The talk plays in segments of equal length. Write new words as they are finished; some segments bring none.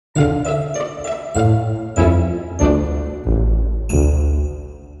Hey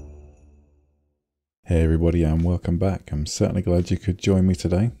everybody, and welcome back. I'm certainly glad you could join me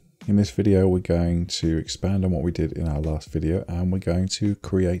today. In this video we're going to expand on what we did in our last video, and we're going to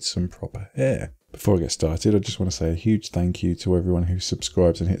create some proper hair. Before I get started, I just want to say a huge thank you to everyone who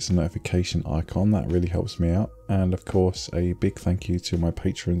subscribes and hits the notification icon. That really helps me out. And of course, a big thank you to my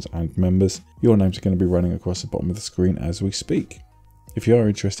patrons and members. Your names are going to be running across the bottom of the screen as we speak. If you are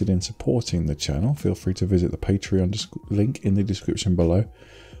interested in supporting the channel, feel free to visit the Patreon link in the description below,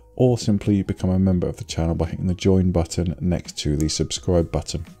 or simply become a member of the channel by hitting the join button next to the subscribe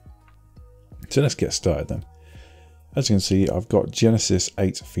button. So let's get started then. As you can see, I've got Genesis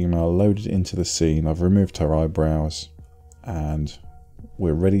 8 female loaded into the scene. I've removed her eyebrows and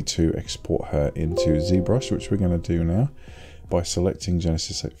we're ready to export her into zBrush, which we're going to do now by selecting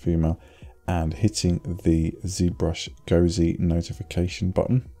Genesis 8 female and hitting the zBrush Go Z notification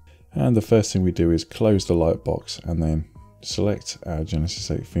button. And the first thing we do is close the lightbox and then select our Genesis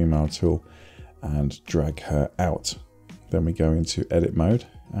 8 female tool and drag her out. Then we go into edit mode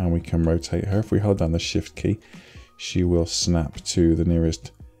and we can rotate her. If we hold down the shift key, she will snap to the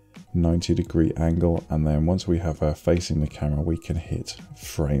nearest 90-degree angle, and then once we have her facing the camera we can hit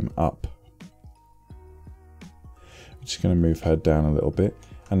frame up. I'm just going to move her down a little bit,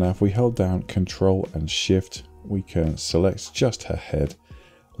 and now if we hold down Control and Shift we can select just her head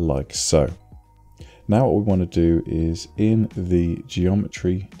like so. Now what we want to do is in the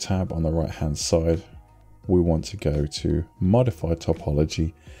geometry tab on the right hand side, we want to go to modify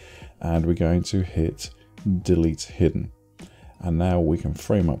topology and we're going to hit delete hidden. And now we can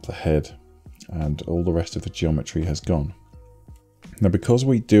frame up the head and all the rest of the geometry has gone. Now because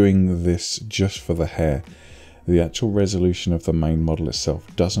we're doing this just for the hair, the actual resolution of the main model itself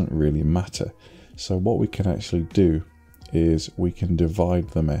doesn't really matter. So what we can actually do is we can divide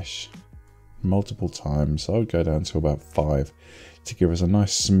the mesh multiple times. I would go down to about 5 to give us a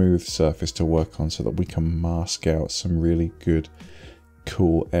nice smooth surface to work on so that we can mask out some really good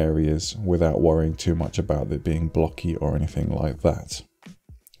cool areas without worrying too much about it being blocky or anything like that.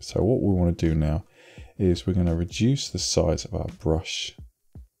 So what we want to do now is we're going to reduce the size of our brush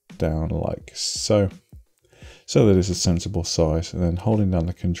down like so that it's a sensible size, and then holding down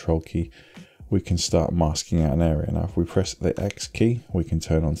the Control key we can start masking out an area. Now if we press the X key we can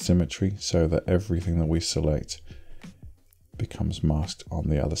turn on symmetry so that everything that we select becomes masked on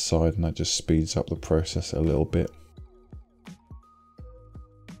the other side, and that just speeds up the process a little bit.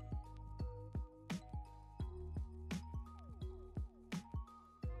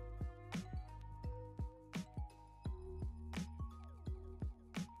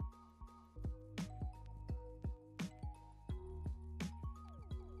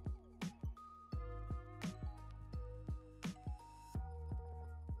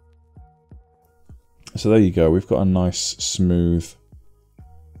 So there you go, we've got a nice smooth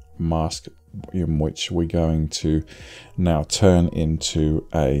mask in which we're going to now turn into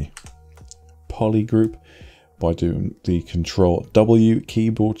a poly group by doing the Control W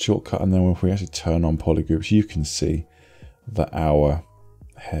keyboard shortcut, and then if we actually turn on poly groups you can see that our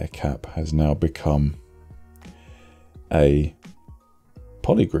hair cap has now become a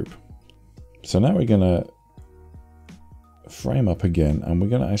poly group. So now we're going to frame up again and we're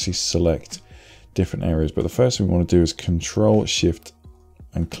going to actually select different areas, but the first thing we want to do is Control Shift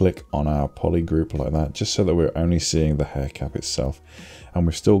and click on our poly group like that, just so that we're only seeing the hair cap itself, and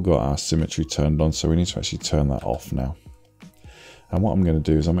we've still got our symmetry turned on, so we need to actually turn that off now. And what I'm going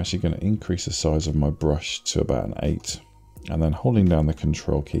to do is I'm actually going to increase the size of my brush to about an 8, and then holding down the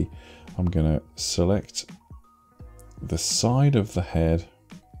Control key I'm going to select the side of the head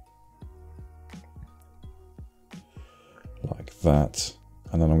like that,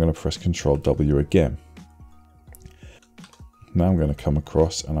 and then I'm going to press Control W again. Now I'm going to come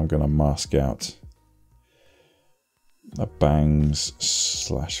across and I'm going to mask out a bangs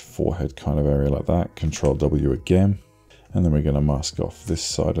 / forehead kind of area like that. Control W again, and then we're going to mask off this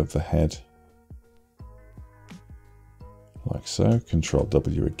side of the head like so. Control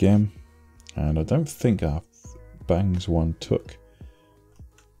W again, and I don't think our bangs one took,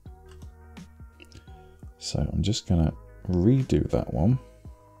 so I'm just going to redo that one.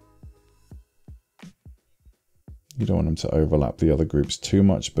 You don't want them to overlap the other groups too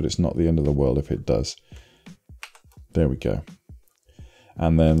much, but it's not the end of the world if it does. There we go.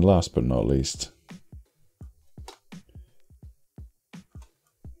 And then last but not least,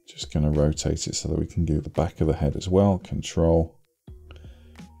 just going to rotate it so that we can do the back of the head as well. Control.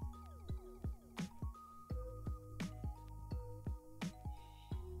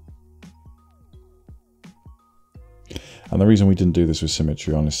 And And the reason we didn't do this with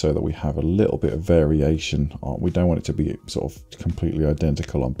symmetry on is so that we have a little bit of variation. We don't want it to be sort of completely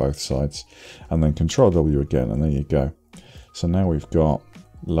identical on both sides. And then Control W again, and there you go. So now we've got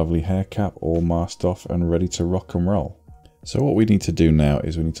lovely hair cap all masked off and ready to rock and roll. So what we need to do now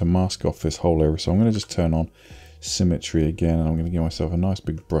is we need to mask off this whole area. So I'm going to just turn on symmetry again, and I'm going to give myself a nice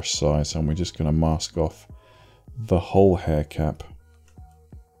big brush size, and we're just going to mask off the whole hair cap.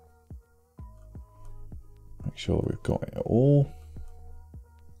 Make sure that we've got it all.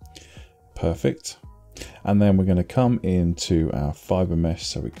 Perfect. And then we're going to come into our fiber mesh.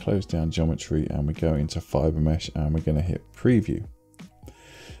 So we close down geometry and we go into fiber mesh, and we're going to hit preview.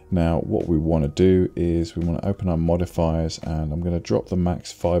 Now what we want to do is we want to open our modifiers, and I'm going to drop the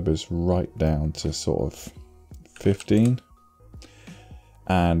max fibers right down to sort of 15.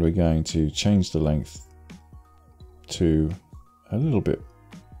 And we're going to change the length to a little bit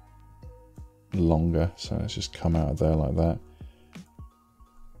longer, so let's just come out of there like that,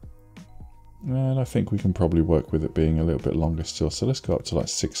 and I think we can probably work with it being a little bit longer still, so let's go up to like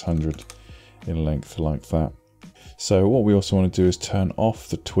 600 in length like that. So what we also want to do is turn off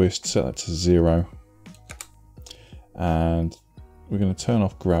the twist, set that to 0, and we're going to turn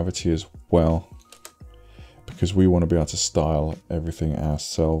off gravity as well, because we want to be able to style everything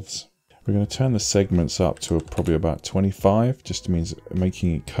ourselves. We're going to turn the segments up to probably about 25, just means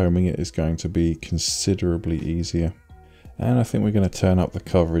combing it is going to be considerably easier. And I think we're going to turn up the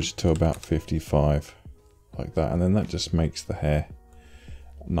coverage to about 55, like that. And then that just makes the hair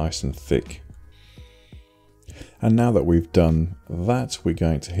nice and thick. And now that we've done that, we're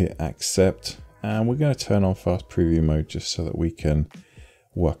going to hit accept, and we're going to turn on fast preview mode just so that we can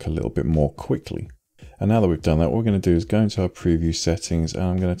work a little bit more quickly. And now that we've done that, what we're going to do is go into our preview settings, and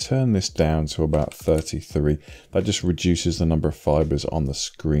I'm going to turn this down to about 33. That just reduces the number of fibers on the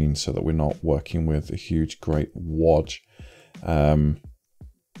screen so that we're not working with a huge, great wodge.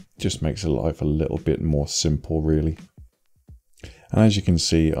 Just makes life a little bit more simple, really. And as you can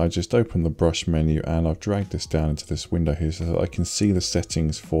see, I just opened the brush menu and I've dragged this down into this window here so that I can see the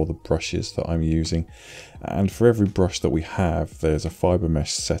settings for the brushes that I'm using. And for every brush that we have, there's a fiber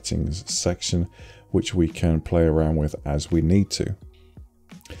mesh settings section which we can play around with as we need to.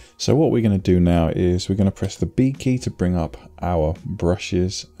 So what we're going to do now is we're going to press the B key to bring up our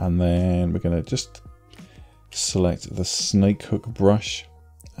brushes, and then we're going to just select the snake hook brush,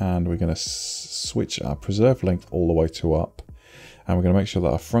 and we're going to switch our preserve length all the way to up. And we're going to make sure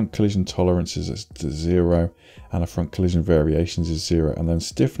that our front collision tolerance is at 0 and our front collision variations is 0. And then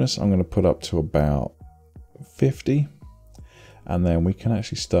stiffness I'm going to put up to about 50. And then we can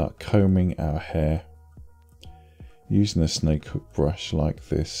actually start combing our hair using the snake hook brush like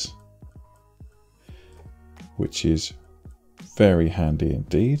this, which is very handy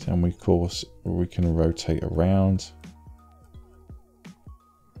indeed. And of course we can rotate around.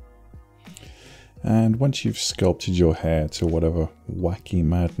 And once you've sculpted your hair to whatever wacky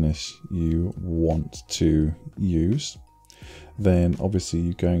madness you want to use, then obviously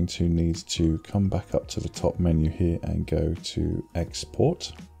you're going to need to come back up to the top menu here and go to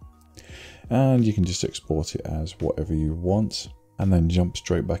export. And you can just export it as whatever you want, and then jump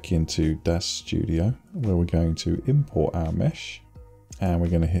straight back into Daz Studio, where we're going to import our mesh, and we're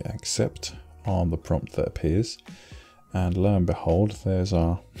going to hit accept on the prompt that appears. And lo and behold, there's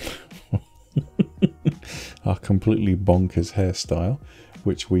our our completely bonkers hairstyle,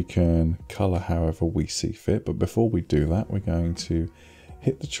 which we can color however we see fit. But before we do that, we're going to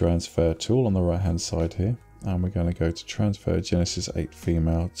hit the transfer tool on the right hand side here, and we're going to go to transfer Genesis 8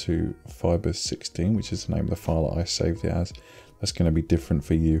 female to fibers 16, which is the name of the file that I saved it as. That's going to be different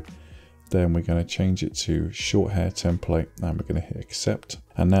for you. Then we're going to change it to short hair template, and we're going to hit accept.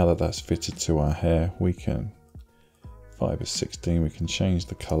 And now that that's fitted to our hair, we can fibers 16, we can change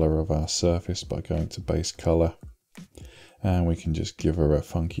the color of our surface by going to base color, and we can just give her a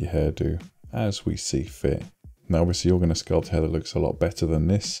funky hairdo as we see fit. Now obviously you're going to sculpt hair that looks a lot better than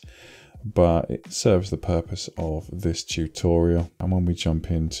this, but it serves the purpose of this tutorial. And when we jump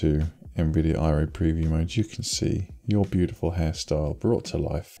into NVIDIA iRay preview mode, you can see your beautiful hairstyle brought to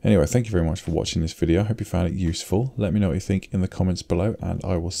life. Anyway, thank you very much for watching this video. I hope you found it useful. Let me know what you think in the comments below, and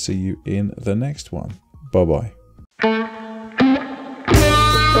I will see you in the next one. Bye bye.